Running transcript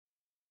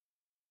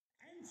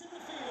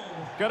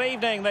Good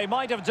evening. They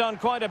might have done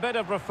quite a bit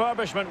of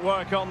refurbishment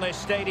work on this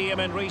stadium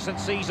in recent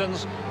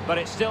seasons, but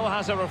it still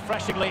has a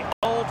refreshingly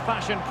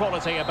old-fashioned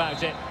quality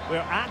about it. We're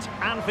at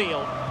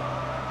Anfield.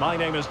 My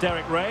name is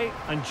Derek Ray,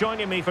 and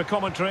joining me for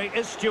commentary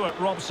is Stuart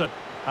Robson.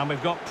 And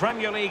we've got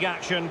Premier League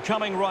action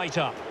coming right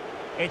up.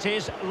 It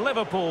is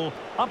Liverpool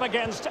up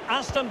against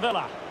Aston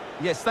Villa.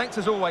 Yes, thanks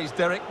as always,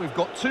 Derek. We've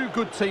got two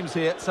good teams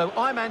here, so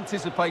I'm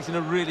anticipating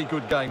a really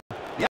good game.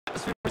 The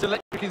atmosphere is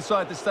electric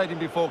inside the stadium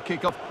before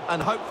kick-off,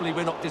 and hopefully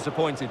we're not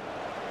disappointed.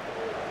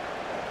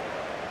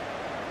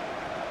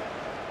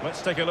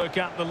 Let's take a look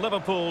at the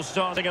Liverpool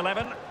starting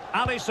 11.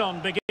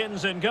 Aston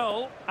begins in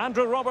goal.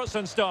 Andrew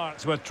Robertson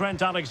starts with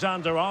Trent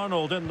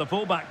Alexander-Arnold in the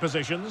fullback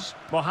positions.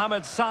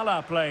 Mohamed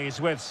Salah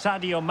plays with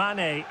Sadio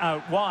Mane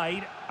out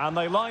wide. And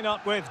they line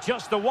up with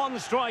just the one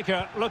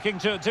striker looking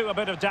to do a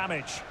bit of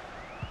damage.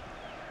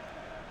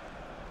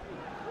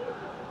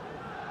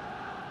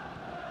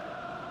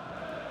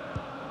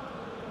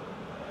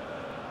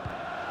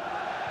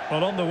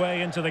 Well, on the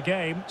way into the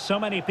game, so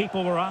many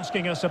people were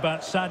asking us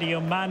about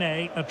Sadio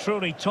Mane, a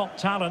truly top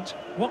talent.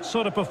 What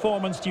sort of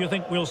performance do you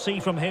think we'll see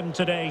from him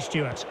today,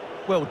 Stuart?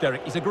 Well,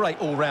 Derek, he's a great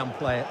all-round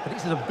player, but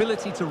it's his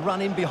ability to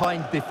run in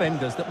behind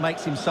defenders that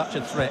makes him such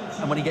a threat.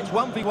 And when he gets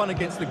 1v1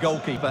 against the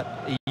goalkeeper,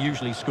 he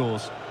usually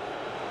scores.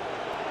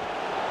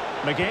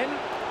 McGinn.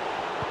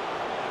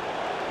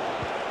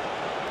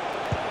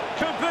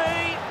 Could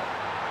be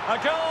a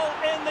goal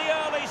in the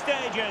early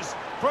stages.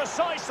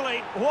 Precisely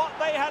what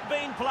they had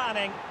been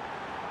planning.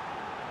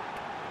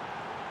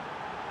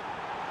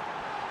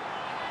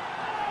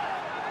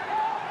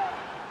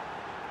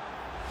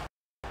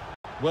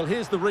 Well,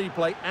 here's the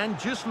replay, and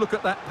just look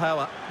at that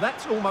power.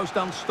 That's almost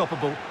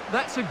unstoppable.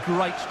 That's a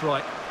great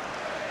strike.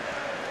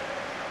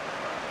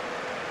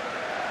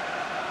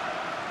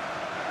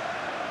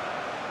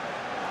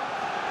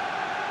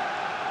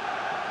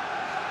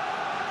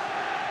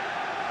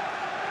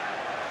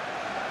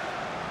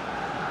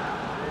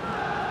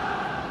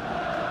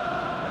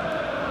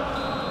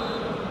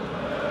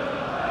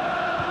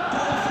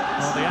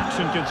 Well, the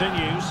action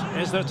continues.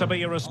 Is there to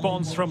be a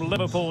response from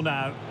Liverpool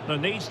now? There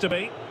needs to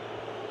be.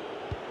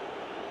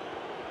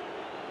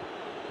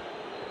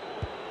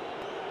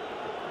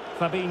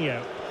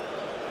 Fabinho.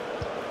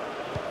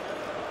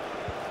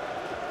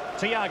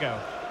 Thiago.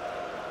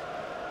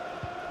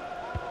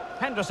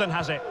 Henderson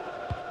has it.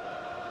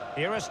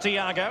 Here is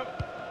Thiago.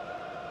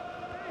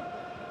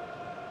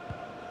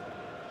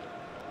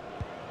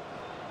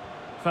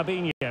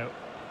 Fabinho.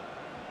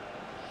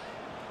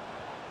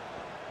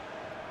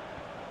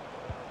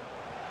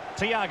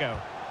 Thiago.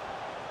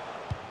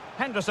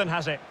 Henderson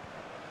has it.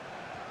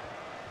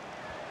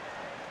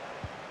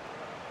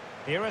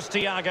 Here is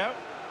Thiago.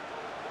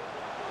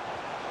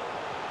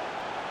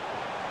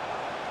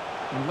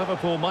 And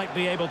Liverpool might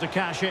be able to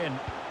cash in.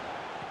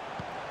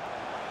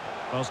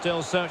 Well,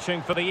 still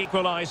searching for the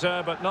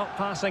equaliser, but not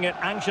passing it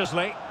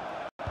anxiously.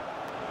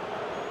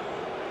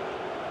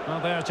 Well,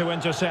 there to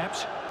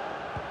intercept.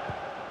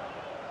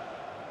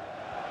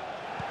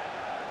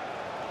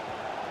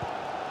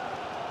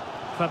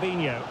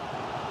 Fabinho.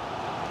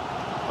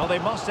 Well, they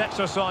must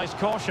exercise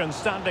caution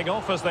standing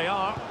off as they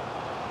are.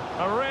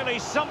 A really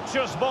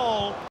sumptuous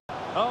ball.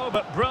 Oh,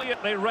 but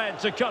brilliantly read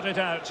to cut it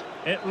out.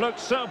 It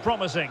looks so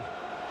promising.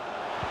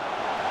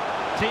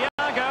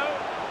 Thiago.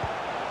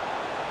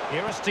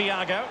 Here is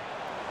Thiago.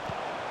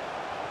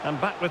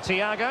 And back with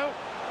Thiago.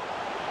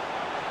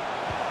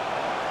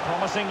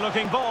 Promising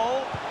looking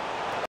ball.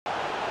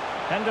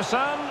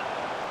 Henderson.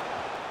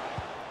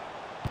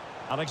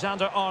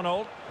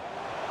 Alexander-Arnold.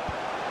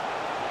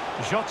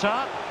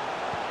 Jota.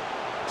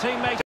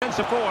 Teammate in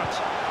support.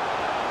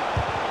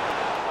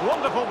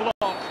 Wonderful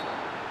block.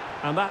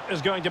 And that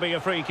is going to be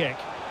a free kick.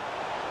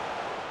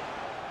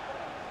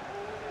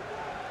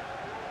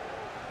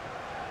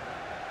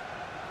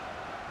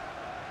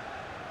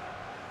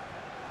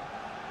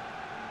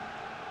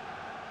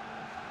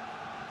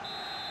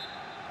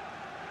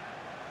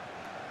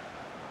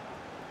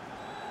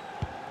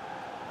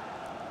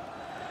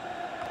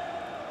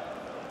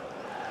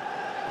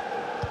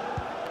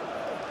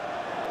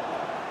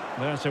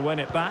 There to win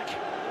it back.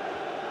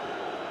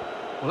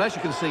 Well, as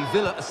you can see,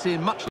 Villa are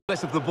seeing much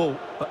less of the ball,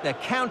 but their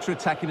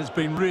counter-attacking has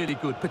been really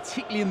good,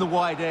 particularly in the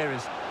wide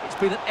areas. It's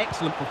been an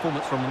excellent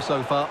performance from them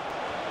so far.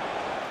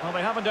 Well,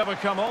 they haven't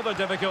overcome all the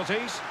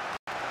difficulties.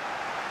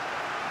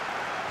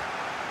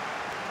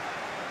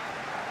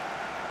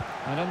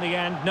 And in the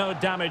end, no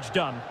damage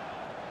done.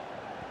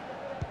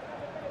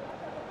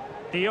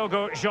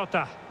 Diogo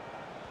Jota.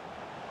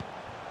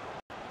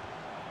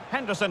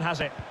 Henderson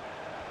has it.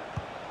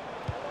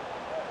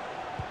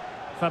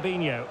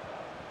 Fabinho.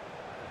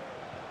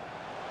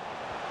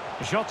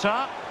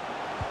 Jota.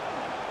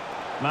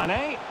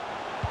 Mane.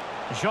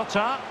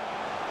 Jota.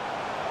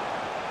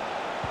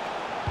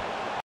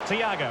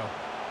 Thiago.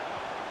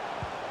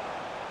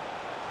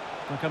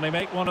 And can they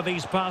make one of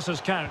these passes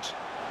count?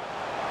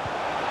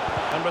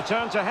 And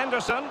return to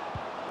Henderson.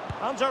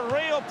 Under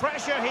real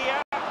pressure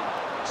here.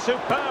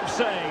 Superb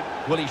save.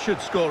 Well, he should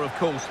score, of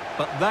course,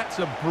 but that's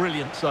a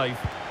brilliant save.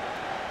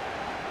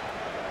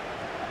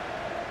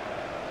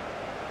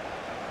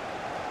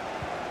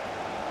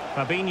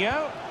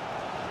 Fabinho.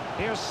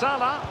 Here's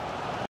Salah.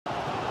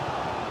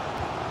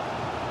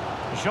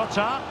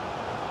 Jota.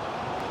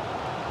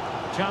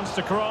 Chance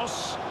to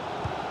cross.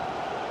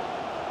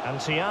 And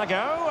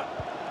Thiago.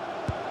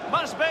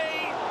 Must be.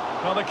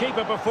 Well, the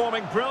keeper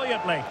performing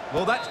brilliantly.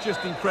 Well, that's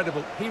just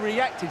incredible. He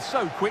reacted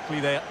so quickly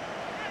there.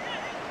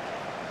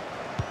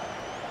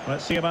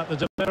 Let's see about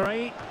the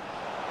delivery.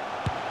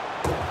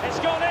 It's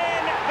gone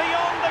in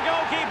beyond the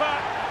goalkeeper.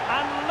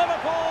 And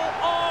Liverpool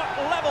are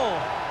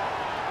level.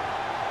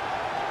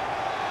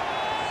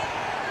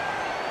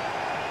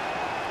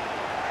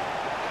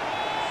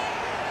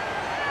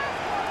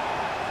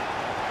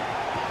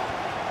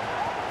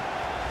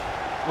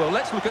 Well,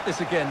 let's look at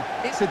this again.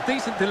 It's a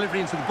decent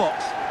delivery into the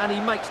box, and he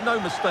makes no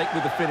mistake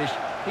with the finish.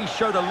 He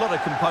showed a lot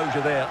of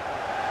composure there.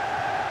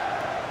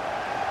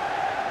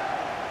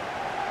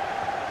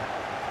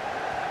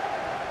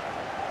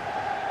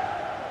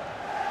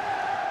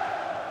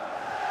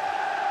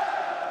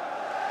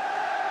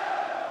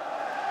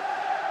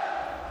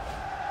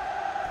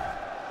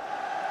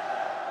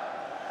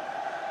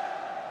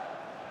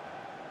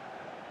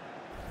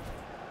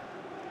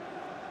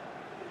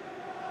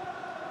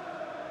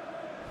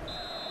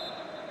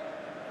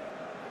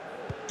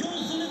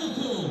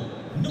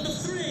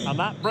 And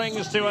that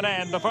brings to an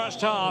end the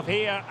first half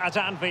here at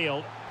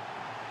Anfield.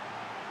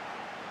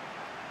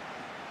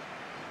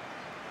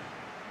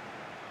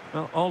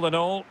 Well, all in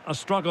all, a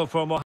struggle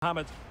for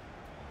Mohamed.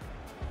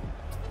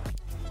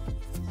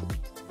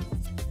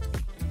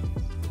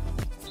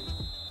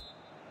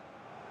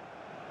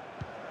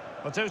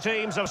 The two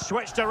teams have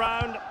switched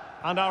around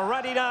and are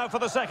ready now for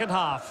the second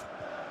half.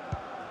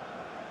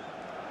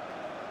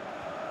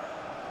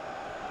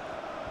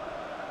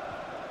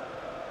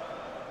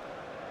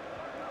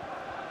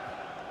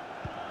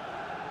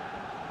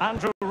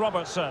 Andrew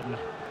Robertson.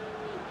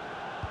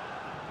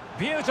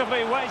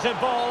 Beautifully weighted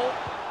ball.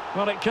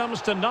 Well, it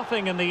comes to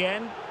nothing in the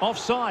end.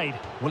 Offside.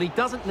 Well, he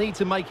doesn't need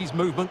to make his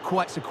movement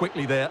quite so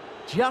quickly there.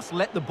 Just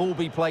let the ball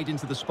be played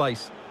into the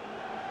space.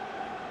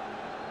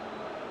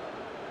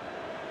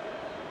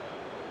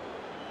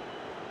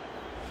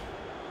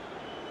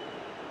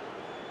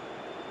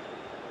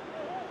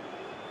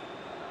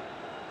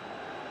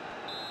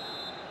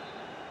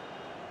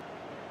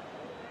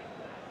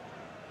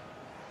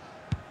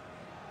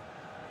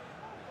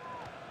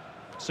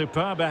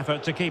 Superb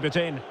effort to keep it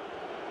in.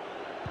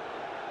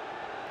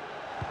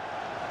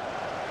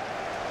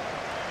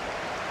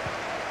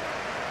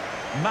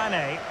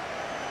 Mane.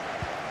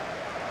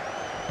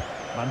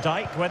 Van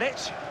Dijk with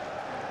it.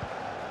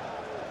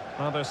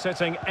 Well, they're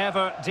sitting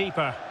ever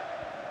deeper.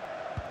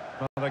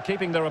 Well, they're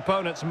keeping their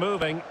opponents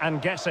moving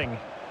and guessing.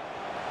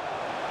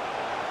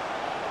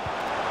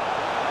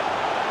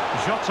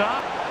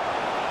 Jota.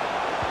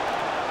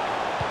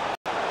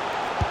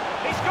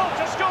 He's got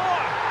to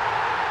score!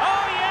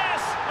 Oh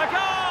yes, a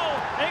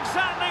goal!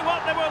 Exactly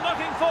what they were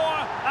looking for,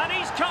 and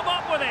he's come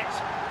up with it.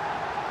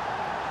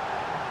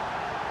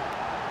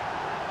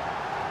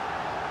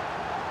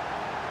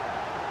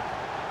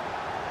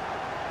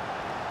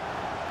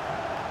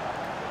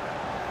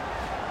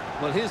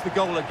 Well, here's the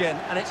goal again,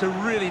 and it's a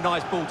really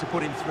nice ball to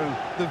put him through.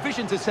 The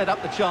vision to set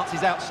up the chance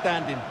is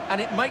outstanding,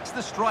 and it makes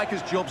the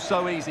striker's job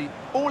so easy.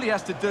 All he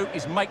has to do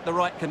is make the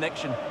right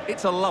connection.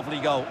 It's a lovely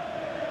goal.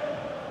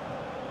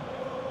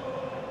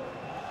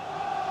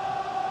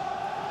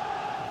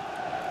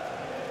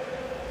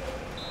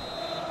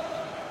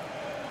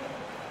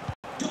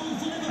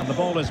 And the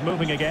ball is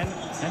moving again.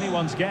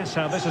 Anyone's guess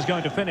how this is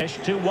going to finish.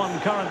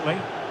 2-1 currently.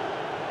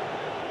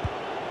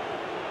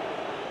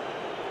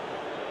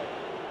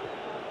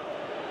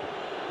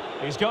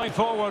 He's going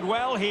forward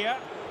well here.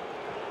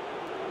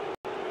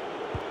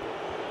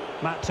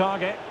 Matt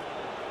Target.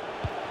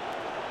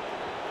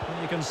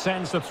 And you can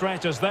sense the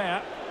threat is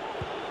there.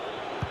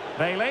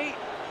 Bailey.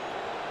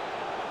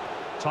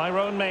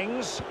 Tyrone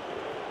Mings.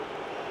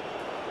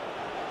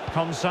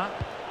 Konsa.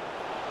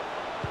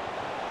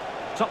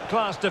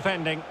 Top-class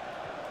defending.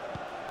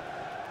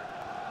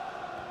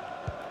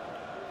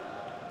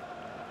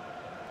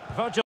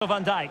 Virgil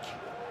van Dijk.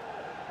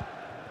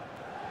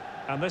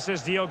 And this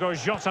is Diogo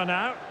Jota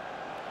now.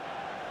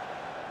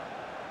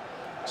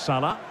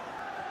 Salah.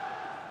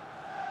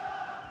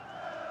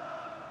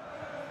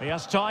 He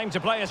has time to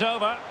play it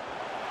over.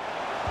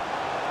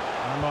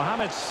 And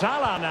Mohamed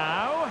Salah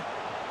now.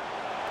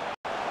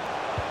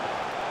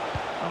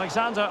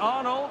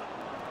 Alexander-Arnold.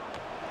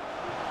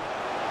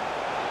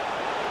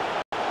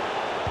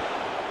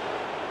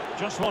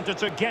 Just wanted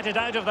to get it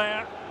out of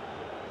there.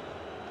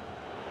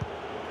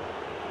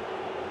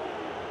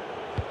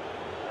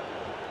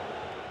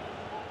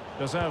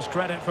 Deserves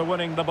credit for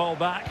winning the ball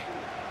back.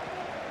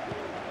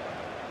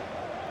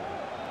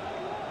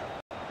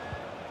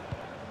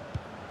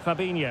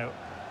 Fabinho.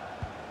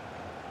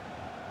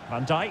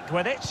 Van Dijk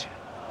with it.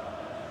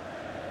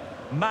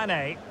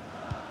 Mane.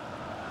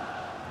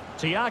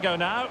 Thiago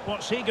now.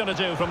 What's he going to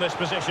do from this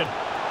position?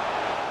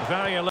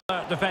 Very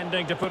alert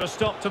defending to put a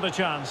stop to the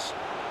chance.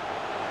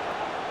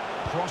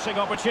 Crossing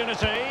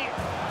opportunity.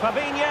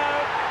 Fabinho.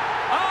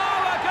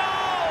 Oh, a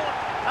goal!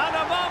 And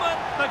a moment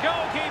the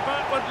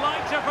goalkeeper would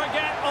like to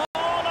forget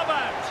all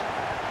about.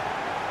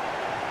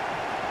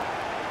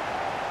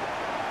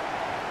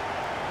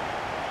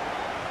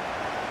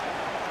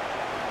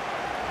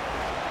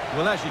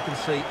 Well, as you can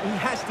see, he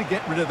has to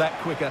get rid of that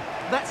quicker.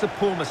 That's a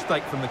poor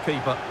mistake from the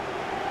keeper.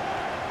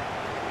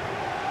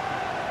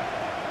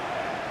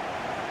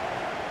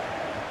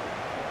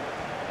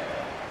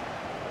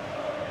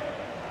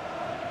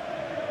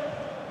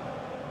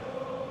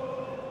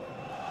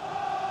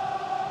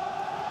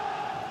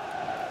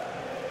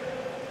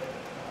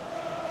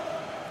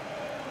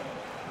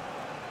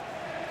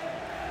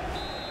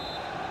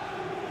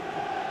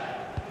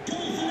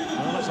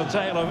 Well, it's a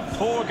tale of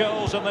 4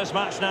 goals in this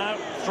match now.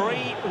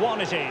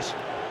 3-1 it is.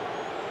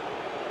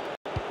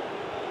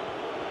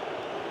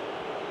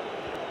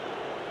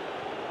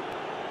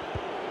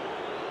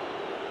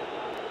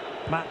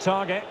 Matt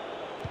Target.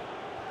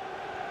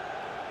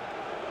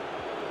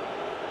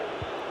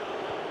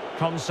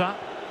 Konsa.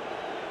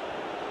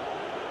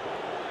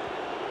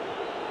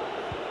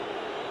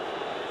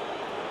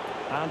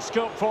 And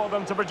scope for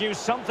them to produce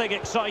something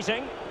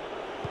exciting.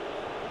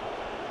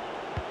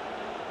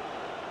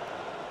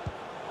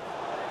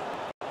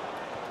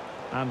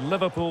 And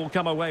Liverpool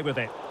come away with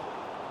it.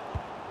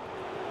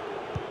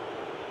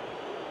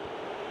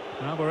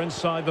 Now we're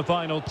inside the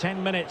final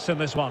 10 minutes in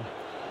this one.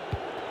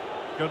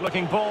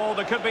 Good-looking ball.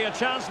 There could be a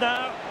chance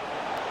now.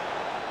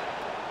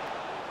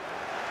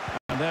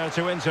 And there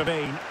to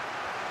intervene.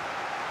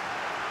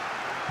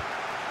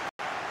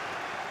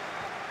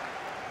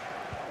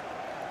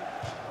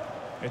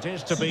 It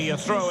is to be a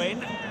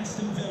throw-in.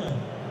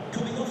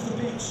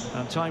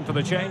 And time for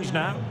the change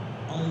now.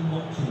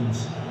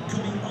 Watkins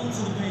coming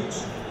onto the pitch,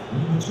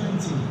 number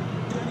 20,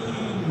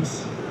 Danny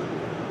Ings.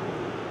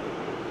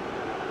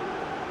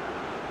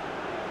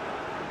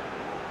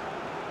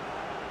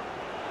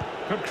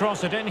 Could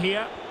cross it in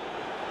here.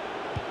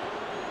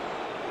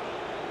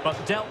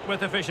 But dealt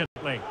with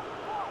efficiently.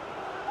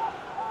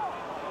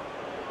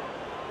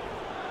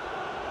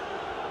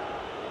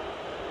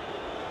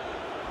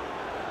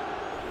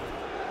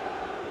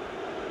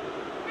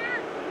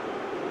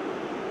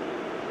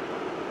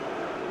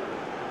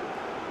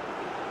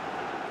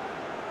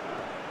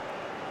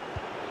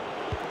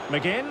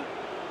 McGinn.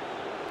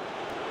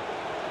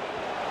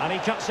 And he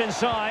cuts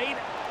inside.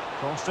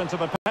 Crossed into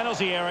the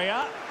penalty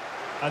area.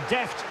 A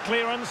deft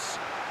clearance.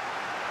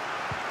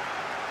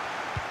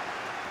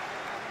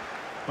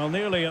 Well,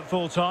 nearly at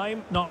full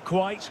time, not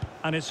quite.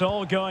 And it's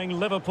all going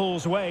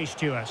Liverpool's way,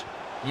 Stuart.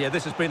 Yeah,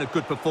 this has been a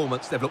good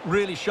performance. They've looked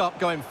really sharp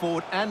going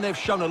forward and they've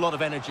shown a lot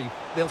of energy.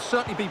 They'll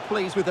certainly be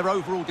pleased with their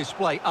overall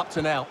display up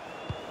to now.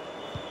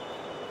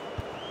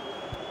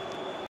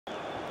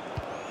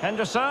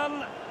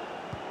 Henderson.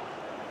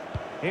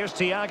 Here's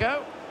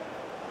Thiago.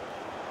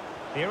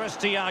 Here is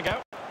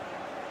Thiago.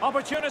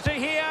 Opportunity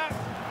here.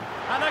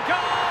 And a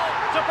goal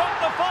to put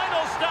the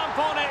final stamp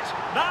on it.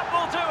 That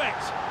will do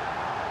it.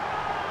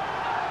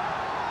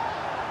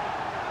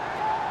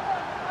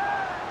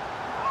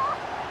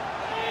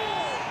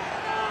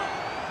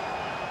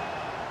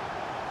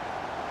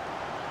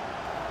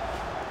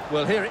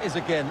 Well, here it is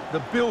again.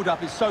 The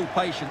build-up is so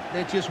patient.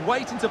 They're just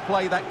waiting to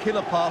play that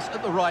killer pass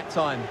at the right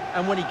time.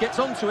 And when he gets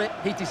onto it,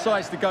 he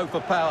decides to go for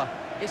power.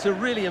 It's a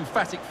really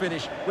emphatic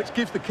finish, which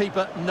gives the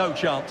keeper no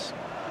chance.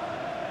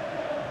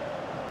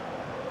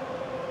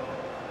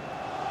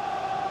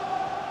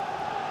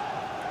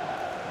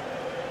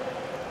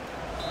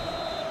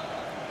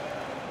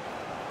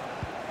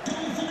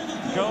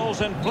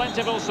 Goals in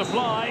plentiful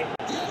supply.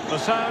 The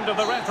sound of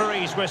the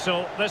referee's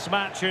whistle. This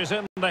match is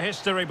in the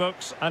history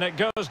books and it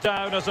goes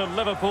down as a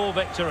Liverpool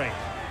victory.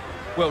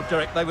 Well,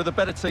 Derek, they were the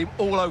better team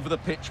all over the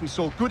pitch. We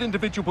saw good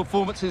individual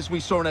performances. We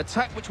saw an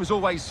attack which was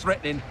always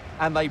threatening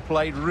and they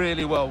played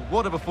really well.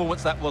 What a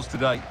performance that was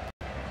today.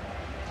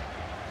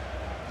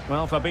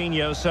 Well,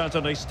 Fabinho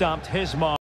certainly stamped his mark